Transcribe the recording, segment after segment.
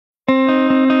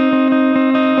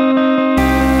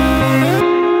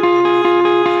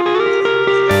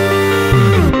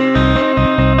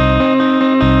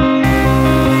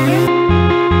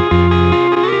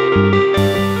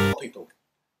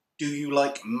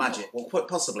magic. Well, quite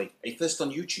possibly a first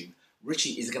on YouTube.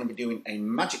 Richie is going to be doing a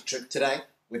magic trick today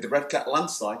with the Red Cat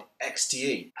Landslide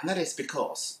XTE. And that is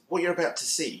because what you're about to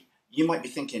see, you might be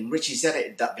thinking, Richie's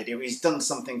edited that video, he's done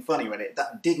something funny with it.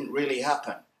 That didn't really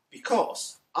happen.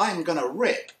 Because I'm going to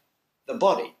rip the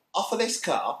body off of this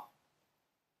car,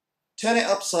 turn it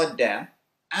upside down,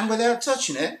 and without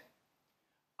touching it,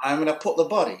 I'm going to put the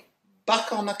body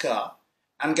back on the car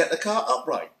and get the car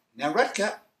upright. Now, Red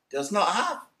Cat does not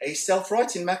have a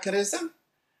self-righting mechanism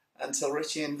until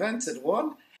Richie invented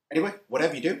one. Anyway,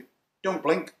 whatever you do, don't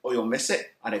blink or you'll miss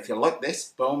it. And if you like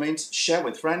this, by all means, share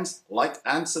with friends, like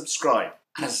and subscribe.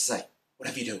 And as I say,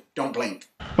 whatever you do, don't blink.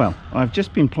 Well, I've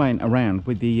just been playing around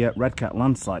with the Red Cat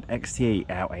Landslide XTE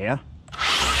out here.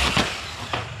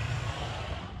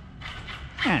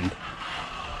 And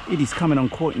it is coming on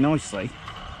quite nicely.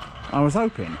 I was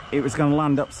hoping it was going to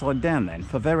land upside down then,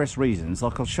 for various reasons,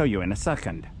 like I'll show you in a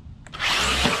second.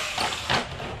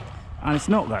 And it's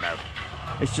not going to.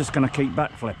 It's just going to keep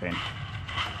backflipping,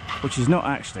 which is not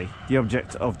actually the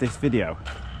object of this video.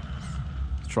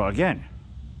 Let's try again.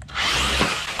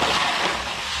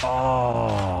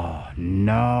 Oh,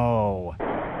 no.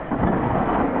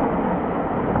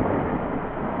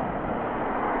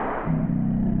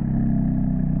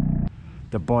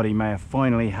 The body may have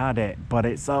finally had it, but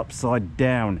it's upside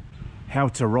down. How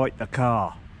to right the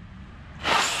car.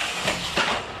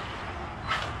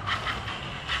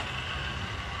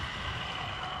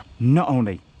 Not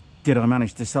only did I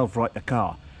manage to self-right the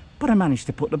car, but I managed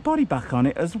to put the body back on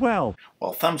it as well.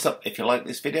 Well, thumbs up if you like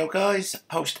this video, guys.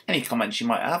 Post any comments you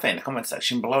might have in the comment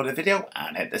section below the video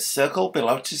and hit the circle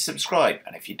below to subscribe.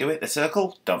 And if you do hit the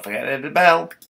circle, don't forget to hit the bell.